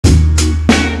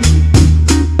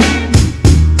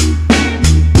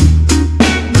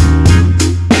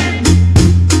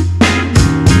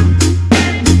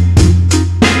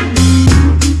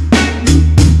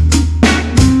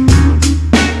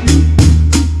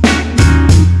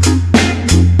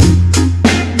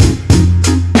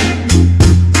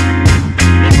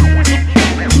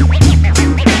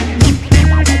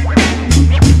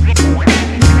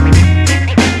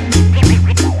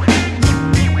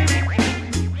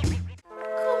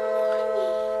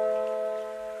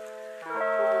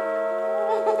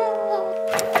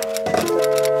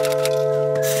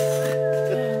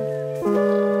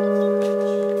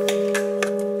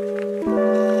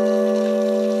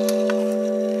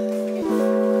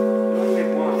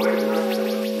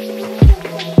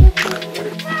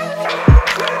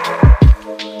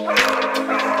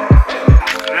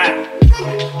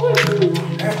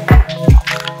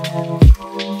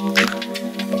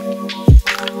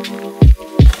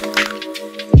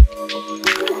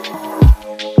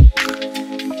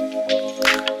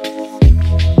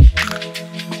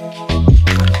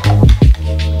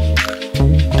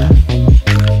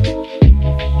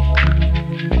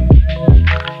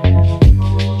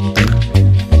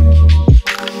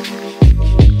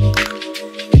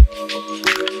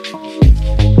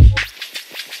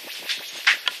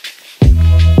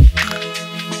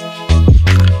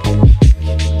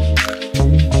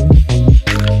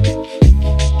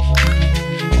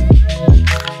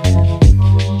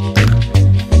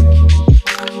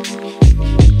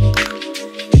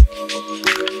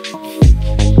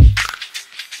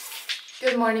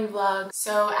vlog.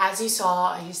 So as you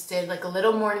saw, I just did like a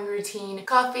little morning routine,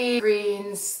 coffee,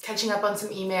 greens, catching up on some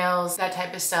emails, that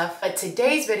type of stuff. But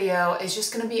today's video is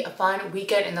just gonna be a fun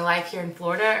weekend in the life here in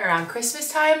Florida around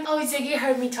Christmas time. Oh, Ziggy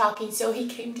heard me talking, so he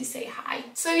came to say hi.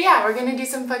 So yeah, we're gonna do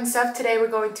some fun stuff today. We're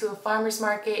going to a farmer's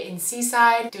market in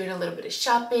Seaside, doing a little bit of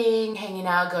shopping, hanging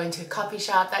out, going to a coffee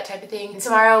shop, that type of thing. And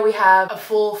tomorrow we have a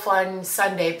full fun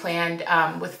Sunday planned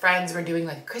with friends. We're doing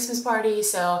like a Christmas party,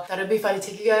 so that'll be fun to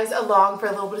take you guys along for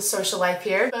a little bit of social life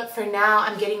here. But for now,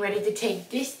 I'm getting ready to take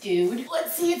this dude.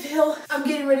 Let's see if I'm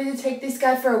getting ready to take this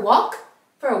guy for a walk.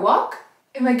 For a walk?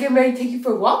 Am I getting ready to take you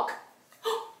for a walk?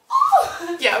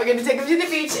 Yeah, we're gonna take him to the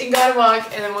beach and go on a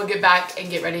walk, and then we'll get back and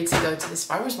get ready to go to this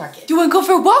farmer's market. Do you wanna go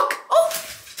for a walk?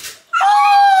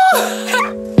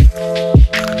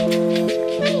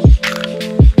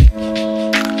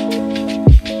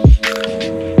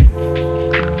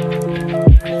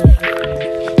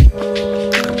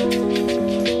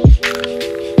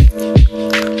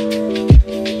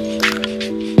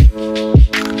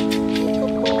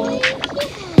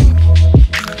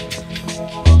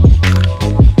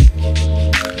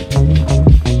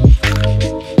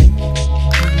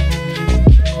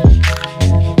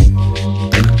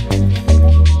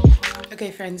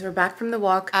 Friends, we're back from the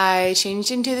walk. I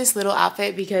changed into this little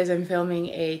outfit because I'm filming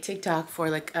a TikTok for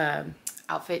like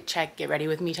outfit check, get ready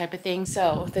with me type of thing.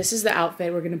 So this is the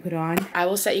outfit we're gonna put on. I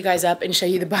will set you guys up and show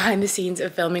you the behind the scenes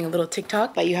of filming a little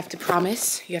TikTok, but you have to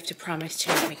promise to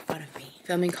not make fun of me.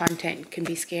 Filming content can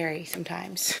be scary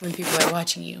sometimes when people are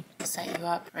watching you. I'll set you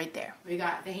up right there. We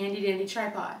got the handy dandy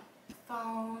tripod,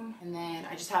 phone, and then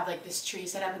I just have like this tree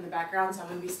set up in the background, so I'm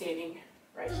gonna be standing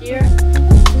right here.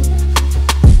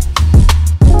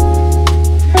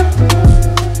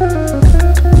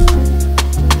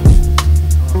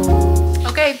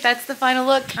 Okay, that's the final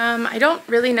look. I don't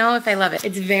really know if I love it.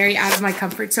 It's very out of my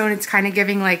comfort zone. It's kind of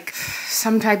giving like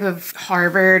some type of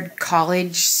Harvard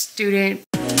college student.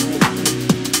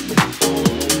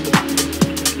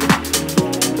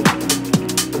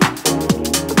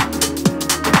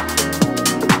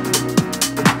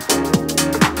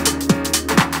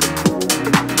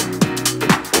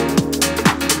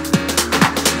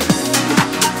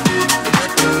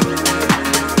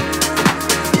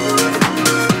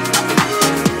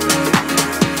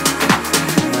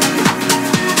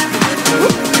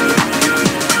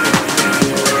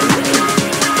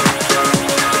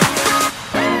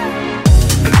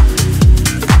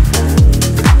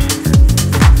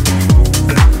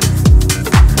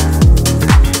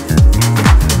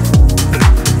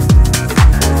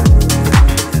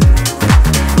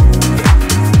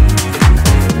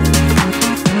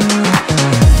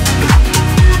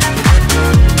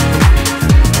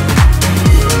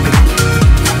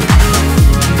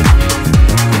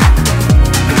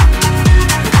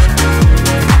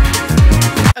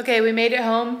 Okay, we made it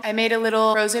home. I made a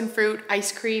little frozen fruit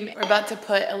ice cream. We're about to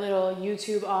put a little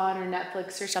YouTube on or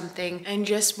Netflix or something and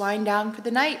just wind down for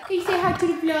the night. Hey, say hi to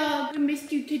the vlog. I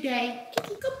missed you today.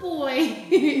 Good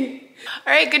boy.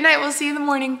 All right, good night. We'll see you in the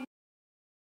morning.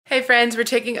 Hey friends, we're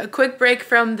taking a quick break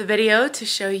from the video to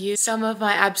show you some of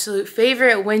my absolute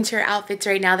favorite winter outfits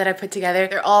right now that I put together.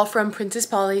 They're all from Princess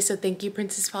Polly, so thank you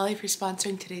Princess Polly for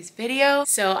sponsoring today's video.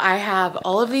 So I have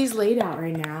all of these laid out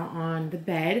right now on the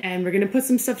bed and we're gonna put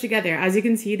some stuff together. As you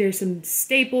can see, there's some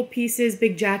staple pieces,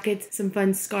 big jackets, some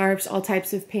fun scarves, all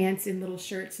types of pants and little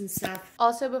shirts and stuff.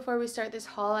 Also, before we start this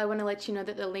haul, I wanna let you know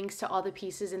that the links to all the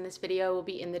pieces in this video will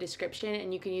be in the description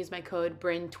and you can use my code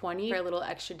BRYN20 for a little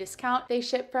extra discount. They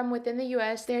ship from within the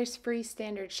US. There's free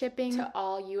standard shipping to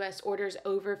all US orders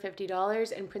over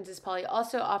 $50, and Princess Polly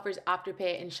also offers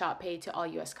AfterPay and ShopPay to all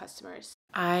US customers.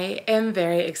 I am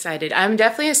very excited. I'm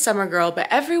definitely a summer girl, but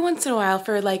every once in a while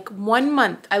for like 1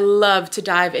 month, I love to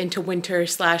dive into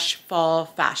winter/fall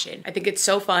fashion. I think it's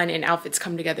so fun and outfits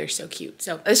come together so cute.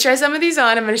 So let's try some of these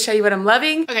on. I'm gonna show you what I'm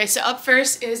loving. Okay, so up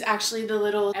first is actually the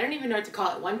little, I don't even know what to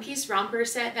call it, one-piece romper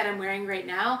set that I'm wearing right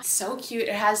now. So cute.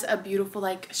 It has a beautiful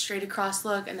like straight across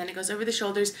look and then it goes over the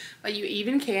shoulders, but you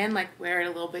even can like wear it a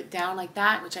little bit down like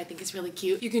that, which I think is really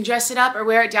cute. You can dress it up or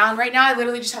wear it down. Right now, I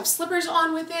literally just have slippers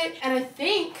on with it, and I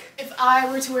think if I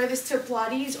were to wear this to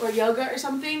Pilates or yoga or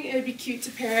something, it would be cute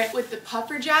to pair it with the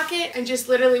puffer jacket and just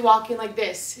literally walk in like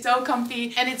this. It's so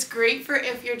comfy, and it's great for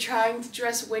if you're trying to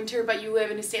dress winter but you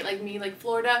live in a state like me, like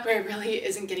Florida, where it really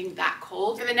isn't getting that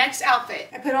cold. For the next outfit,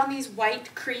 I put on these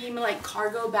white cream like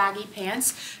cargo baggy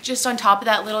pants just on top of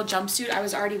that little jumpsuit I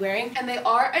was already wearing, and they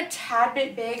are a tad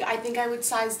bit big. I think I would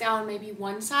size down maybe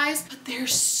one size, but they're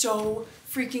so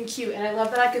freaking cute, and I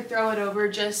love that I could throw it over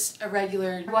just a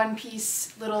regular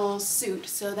one-piece little suit.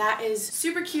 So that is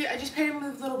super cute. I just paired them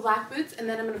with little black boots, and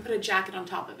then I'm gonna put a jacket on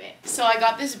top of it. So I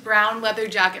got this brown leather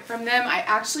jacket from them. I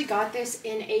actually got this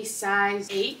in a size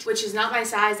 8, which is not my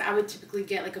size. I would typically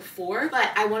get like a 4,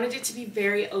 but I wanted it to be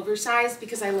very oversized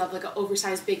because I love like an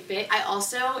oversized big fit. I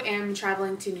also am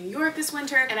traveling to New York this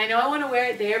winter, and I know I want to wear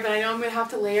it there, but I know I'm gonna have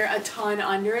to layer a ton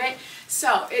under it.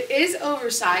 So it is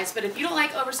oversized, but if you don't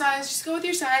like oversized, just go with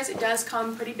your size. It does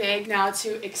come pretty big. Now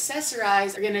to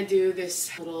accessorize, we're gonna do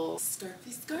this little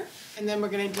scarfy scarf, and then we're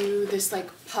gonna do this like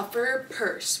puffer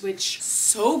purse, which is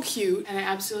so cute, and I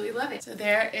absolutely love it. So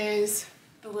there is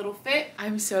the little fit.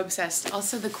 I'm so obsessed.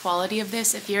 Also, the quality of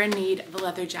this, if you're in need of a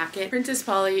leather jacket, Princess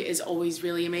Polly is always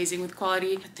really amazing with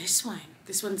quality, but this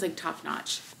one's like top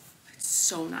notch.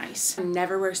 So nice. I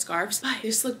never wear scarves, but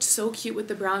this looked so cute with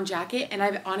the brown jacket, and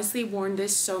I've honestly worn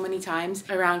this so many times.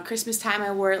 Around Christmas time,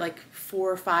 I wore it like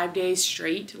 4 or 5 days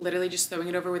straight, literally just throwing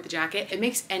it over with the jacket. It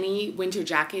makes any winter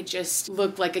jacket just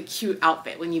look like a cute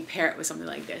outfit when you pair it with something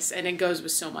like this, and it goes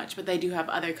with so much, but they do have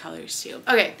other colors too.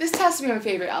 Okay, this has to be my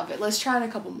favorite outfit. Let's try on a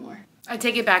couple more. I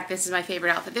take it back, this is my favorite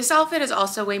outfit. This outfit is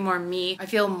also way more me. I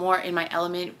feel more in my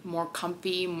element, more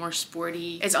comfy, more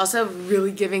sporty. It's also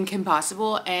really giving Kim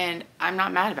Possible, and I'm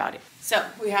not mad about it. So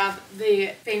we have the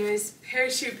famous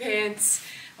parachute pants.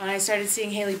 When I started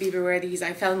seeing Hailey Bieber wear these,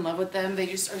 I fell in love with them. They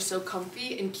just are so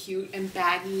comfy and cute and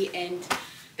baggy, and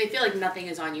they feel like nothing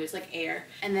is on you. It's like air.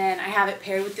 And then I have it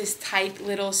paired with this tight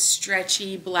little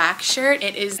stretchy black shirt.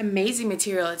 It is amazing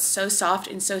material. It's so soft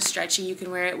and so stretchy. You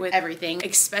can wear it with everything,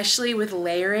 especially with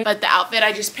layering. But the outfit,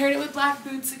 I just paired it with black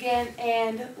boots again.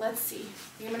 And let's see.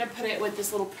 I'm gonna put it with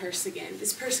this little purse again.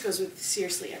 This purse goes with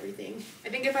seriously everything. I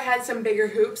think if I had some bigger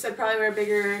hoops, I'd probably wear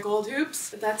bigger gold hoops.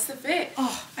 But that's the fit.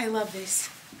 Oh, I love this.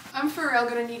 I'm for real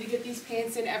gonna need to get these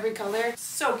pants in every color.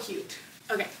 So cute.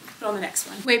 Okay, put on the next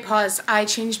one. Wait, pause. I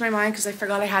changed my mind because I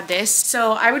forgot I had this.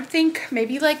 So I would think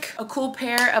maybe like a cool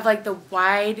pair of like the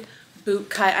wide boot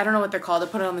cut, I don't know what they're called, I'll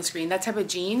put it on the screen, that type of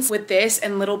jeans with this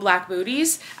and little black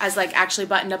booties as like actually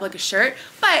buttoned up like a shirt.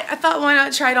 But I thought, why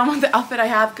not try it on with the outfit I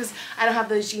have, because I don't have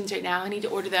those jeans right now. I need to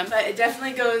order them. But it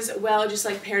definitely goes well just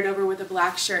like paired over with a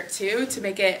black shirt too, to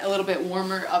make it a little bit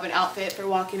warmer of an outfit for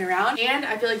walking around. And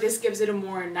I feel like this gives it a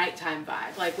more nighttime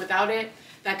vibe. Like without it,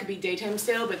 that could be daytime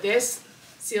still, but this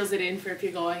seals it in for if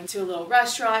you're going to a little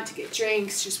restaurant to get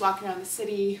drinks, just walking around the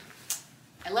city.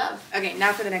 I love. Okay,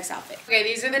 now for the next outfit. Okay,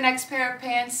 these are the next pair of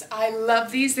pants. I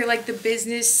love these. They're like the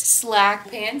business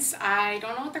slack pants. I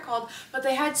don't know what they're called, but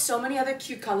they had so many other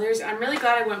cute colors. I'm really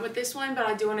glad I went with this one, but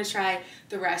I do want to try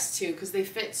the rest too because they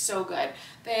fit so good.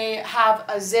 They have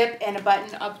a zip and a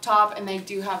button up top, and they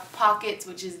do have pockets,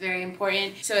 which is very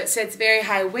important. So it sits very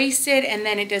high-waisted, and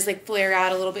then it does like flare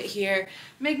out a little bit here,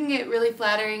 making it really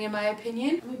flattering in my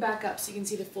opinion. Let me back up so you can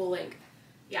see the full length.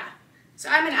 Yeah. So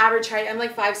I'm an average height. I'm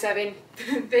like 5'7".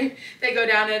 they go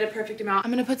down at a perfect amount. I'm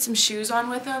gonna put some shoes on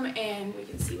with them and we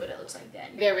can see what it looks like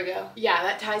then. There we go. Yeah,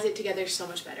 that ties it together so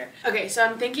much better. Okay, so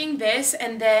I'm thinking this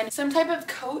and then some type of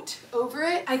coat over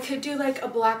it. I could do like a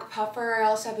black puffer. I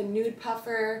also have a nude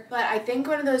puffer, but I think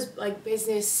one of those like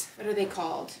business, what are they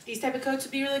called? These type of coats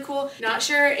would be really cool. Not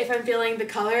sure if I'm feeling the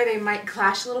color. They might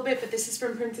clash a little bit, but this is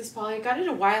from Princess Polly. I got it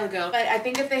a while ago, but I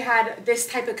think if they had this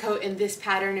type of coat in this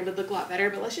pattern, it would look a lot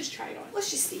better, but let's just try it on. Let's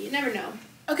just see, you never know.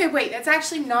 Okay, wait, that's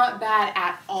actually not bad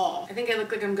at all. I think I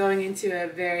look like I'm going into a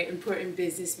very important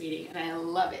business meeting, and I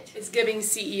love it. It's giving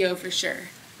CEO for sure.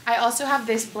 I also have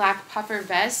this black puffer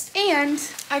vest, and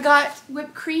I got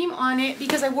whipped cream on it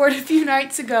because I wore it a few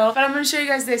nights ago. But I'm going to show you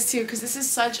guys this too because this is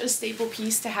such a staple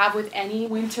piece to have with any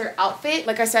winter outfit.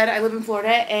 Like I said, I live in Florida,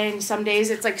 and some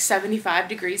days it's like 75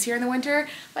 degrees here in the winter,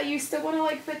 but you still want to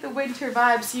like fit the winter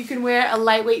vibe, so you can wear a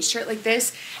lightweight shirt like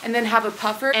this and then have a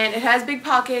puffer, and it has big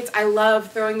pockets. I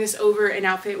love throwing this over an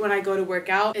outfit when I go to work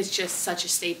out. It's just such a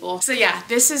staple. So yeah,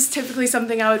 this is typically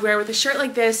something I would wear with a shirt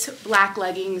like this, black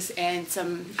leggings, and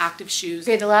some active shoes.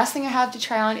 Okay, the last thing I have to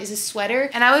try on is a sweater,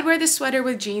 and I would wear this sweater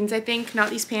with jeans, I think, not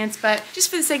these pants, but just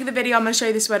for the sake of the video, I'm gonna show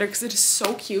you the sweater because it is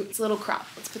so cute. It's a little crop.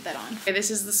 Let's put that on. Okay, this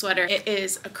is the sweater. It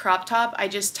is a crop top. I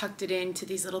just tucked it into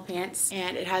these little pants,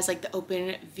 and it has like the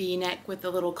open V-neck with the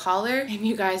little collar, and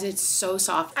you guys, it's so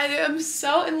soft. I am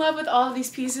so in love with all of these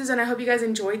pieces, and I hope you guys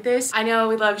enjoyed this. I know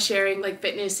we love sharing like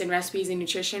fitness and recipes and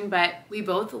nutrition, but we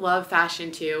both love fashion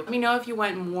too. Let me know if you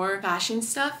want more fashion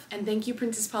stuff, and thank you,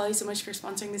 Princess Polly, so much for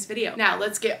sponsoring this video. Now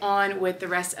let's get on with the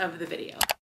rest of the video.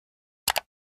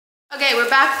 Okay, Okay,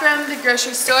 we're back from the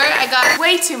grocery store. I got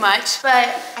way too much, but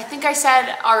I think I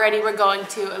said already we're going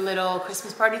to a little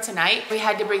Christmas party tonight. We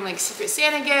had to bring like Secret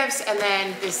Santa gifts and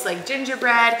then this like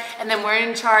gingerbread, and then we're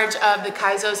in charge of the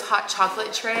Kaizo's hot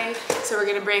chocolate tray. So we're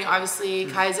gonna bring obviously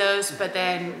Kaizo's, but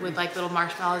then with like little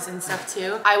marshmallows and stuff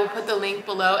too. I will put the link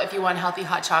below if you want healthy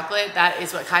hot chocolate. That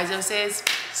is what Kaizo's is.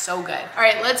 So good. All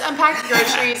right, let's unpack the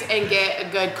groceries and get a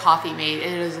good coffee made.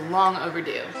 It is long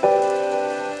overdue.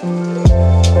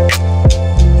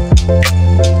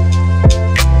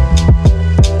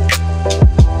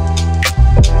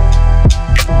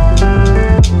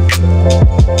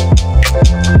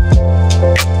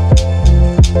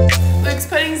 Luke's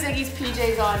putting Ziggy's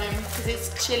PJs on him because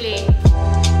it's chilly.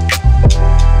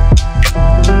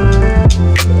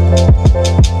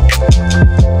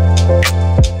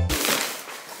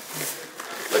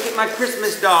 Look at my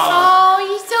Christmas dog. Oh,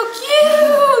 he's so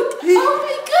cute. Oh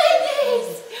my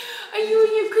goodness. Are you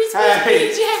in your Christmas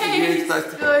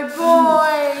PJs? Good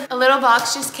boy. A little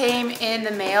box just came in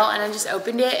the mail and I just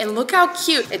opened it and look how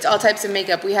cute. It's all types of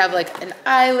makeup. We have like an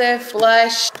eye lift,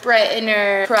 blush,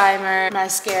 brightener, primer,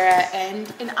 mascara,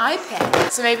 and an eye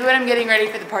pen. So maybe when I'm getting ready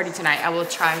for the party tonight, I will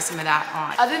try some of that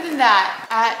on. Other than that,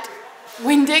 at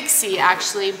Winn-Dixie,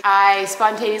 actually, I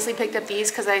spontaneously picked up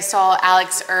these because I saw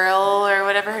Alex Earl or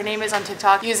whatever her name is on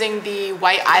TikTok using the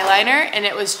white eyeliner and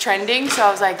it was trending. So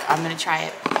I was like, I'm gonna try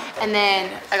it. And then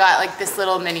I got like this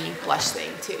little mini blush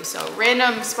thing too. So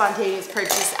random spontaneous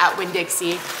purchase at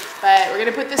Winn-Dixie. But we're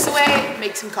gonna put this away,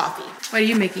 make some coffee. What are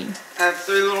you making? I have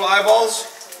 3 little eyeballs.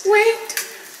 Wait,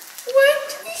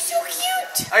 what? You're so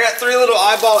cute. I got 3 little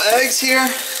eyeball eggs here.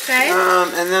 Okay.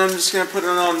 And then I'm just gonna put it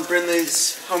on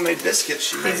Brynley's homemade biscuits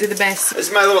she made. These are the best. This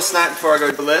is my little snack before I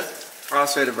go to the lift, or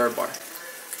also to Bird Bar.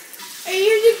 Are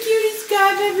you the cutest guy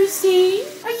I've ever seen?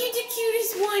 Are you the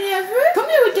cutest one ever? Come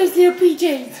here with those little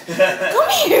PJs. Come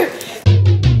here.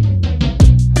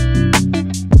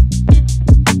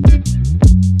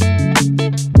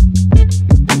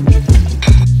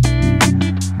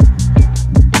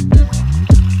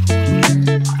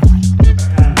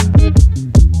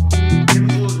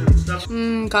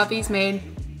 Coffee's made.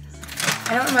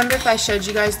 I don't remember if I showed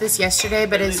you guys this yesterday,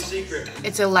 but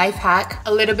it's a life hack.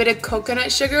 A little bit of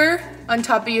coconut sugar on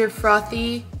top of your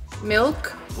frothy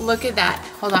milk. Look at that.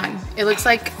 Hold on. It looks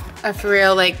like a for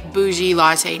real like bougie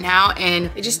latte now,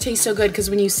 and it just tastes so good because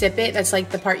when you sip it, that's like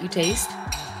the part you taste.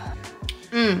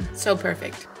 So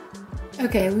perfect.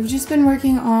 Okay, we've just been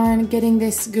working on getting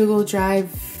this Google Drive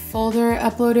folder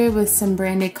uploaded with some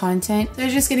branded content. So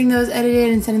just getting those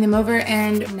edited and sending them over,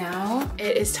 and now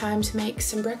it is time to make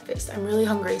some breakfast. I'm really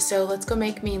hungry, so let's go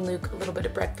make me and Luke a little bit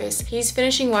of breakfast. He's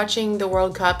finishing watching the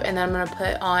World Cup, and then I'm gonna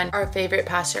put on our favorite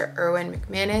pastor, Erwin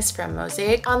McManus from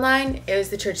Mosaic Online. It was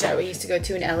the church that we used to go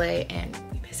to in LA, and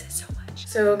we miss it so much.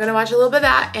 So I'm gonna watch a little bit of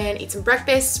that and eat some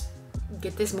breakfast,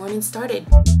 get this morning started.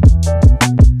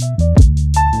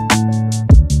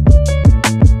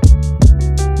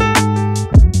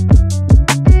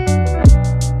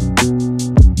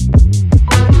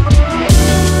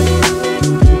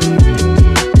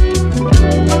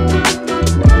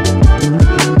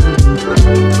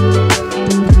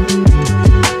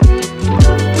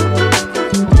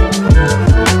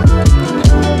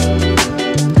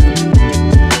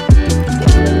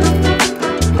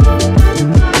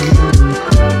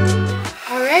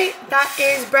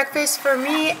 Breakfast for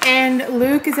me, and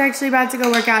Luke is actually about to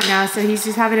go work out now, so he's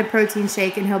just having a protein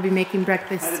shake and he'll be making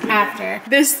breakfast after.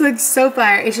 This looks so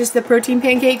fire. It's just the protein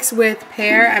pancakes with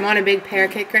pear. I'm on a big pear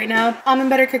kick right now. Almond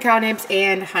butter, cacao nibs,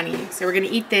 and honey. So we're gonna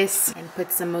eat this and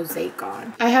put some Mosaic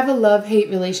on. I have a love-hate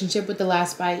relationship with the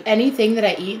last bite. Anything that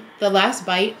I eat, the last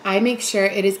bite, I make sure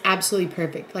it is absolutely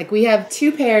perfect. Like we have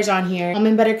 2 pears on here,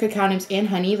 almond butter, cacao nibs, and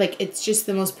honey. Like it's just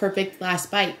the most perfect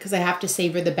last bite because I have to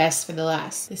savor the best for the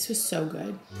last. This was so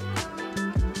good.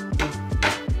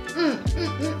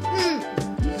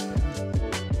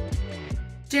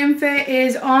 Gym fit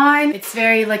is on. It's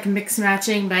very like mix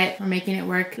matching, but we're making it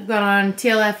work. We've got on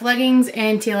TLF leggings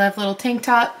and TLF little tank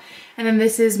top. And then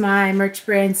this is my merch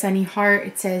brand Sunny Heart.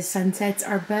 It says sunsets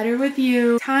are better with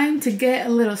you. Time to get a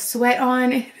little sweat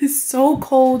on. It is so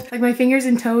cold. Like my fingers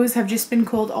and toes have just been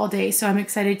cold all day. So I'm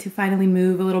excited to finally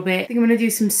move a little bit. I think I'm gonna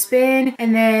do some spin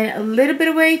and then a little bit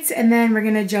of weights. And then we're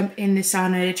gonna jump in the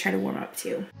sauna to try to warm up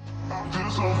too.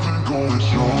 There's something going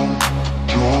strong,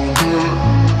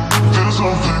 There's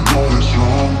something going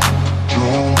strong,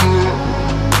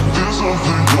 There's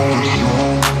something going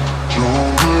strong,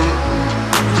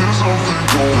 There's something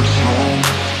going strong,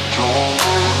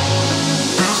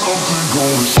 There's something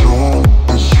going strong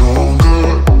and stronger.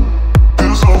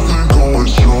 There's something going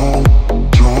strong,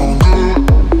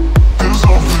 There's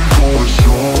something going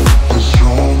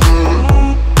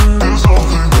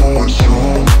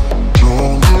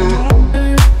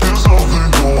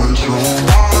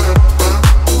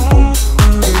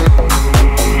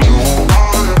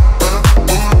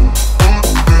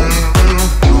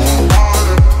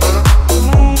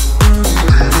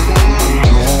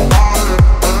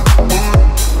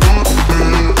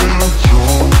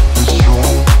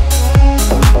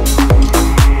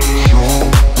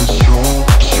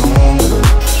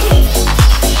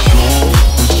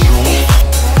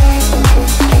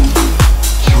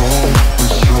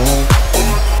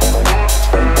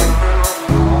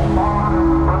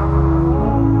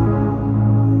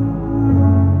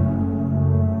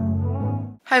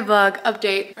Hi vlog,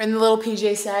 update. We're in the little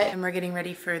PJ set and we're getting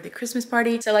ready for the Christmas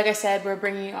party. So like I said, we're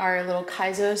bringing our little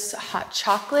Kaisos hot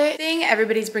chocolate thing.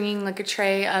 Everybody's bringing like a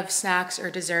tray of snacks or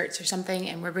desserts or something,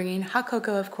 and we're bringing hot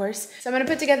cocoa, of course. So I'm gonna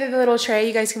put together the little tray.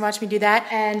 You guys can watch me do that.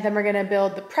 And then we're gonna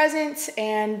build the presents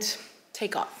and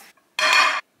take off.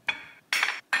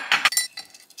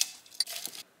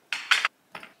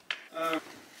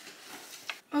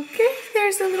 Okay,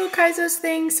 there's the little Kaisos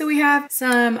thing. So we have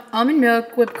some almond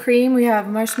milk, whipped cream, we have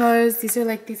marshmallows. These are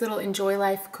like these little Enjoy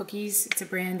Life cookies. It's a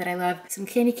brand that I love. Some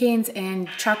candy canes and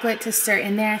chocolate to stir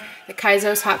in there. The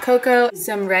Kaisos hot cocoa,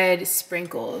 some red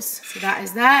sprinkles. So that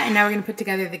is that, and now we're gonna put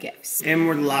together the gifts. And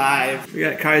we're live. We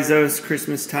got Kaisos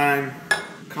Christmas time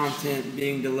content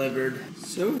being delivered.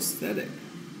 So aesthetic.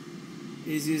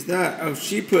 Easy as that. Oh,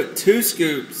 she put 2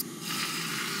 scoops.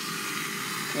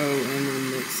 Oh, and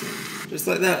we're mixing. Just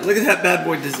like that. Look at that bad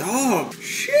boy dissolve.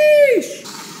 Sheesh.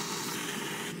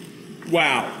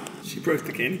 Wow. She broke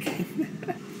the candy cane.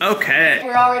 Okay.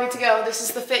 We're all ready to go. This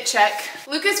is the fit check.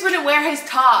 Lucas wouldn't wear his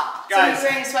top. Guys, so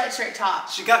he's wearing a sweatshirt top.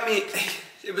 She got me,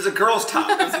 it was a girl's top.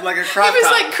 It was like a crop top. It was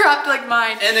like cropped like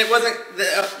mine. And it wasn't,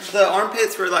 the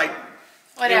armpits were like,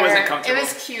 whatever. It wasn't comfortable. It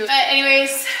was cute. But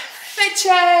anyways, fit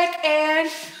check, and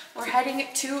we're heading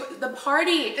to the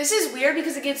party. This is weird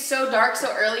because it gets so dark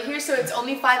so early here, so it's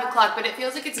only 5 o'clock, but it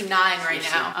feels like it's 9 right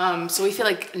now. So we feel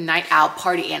like night owl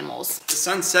party animals. The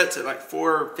sun sets at like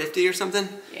 4:50 or something.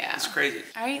 Yeah. It's crazy.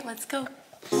 All right, let's go.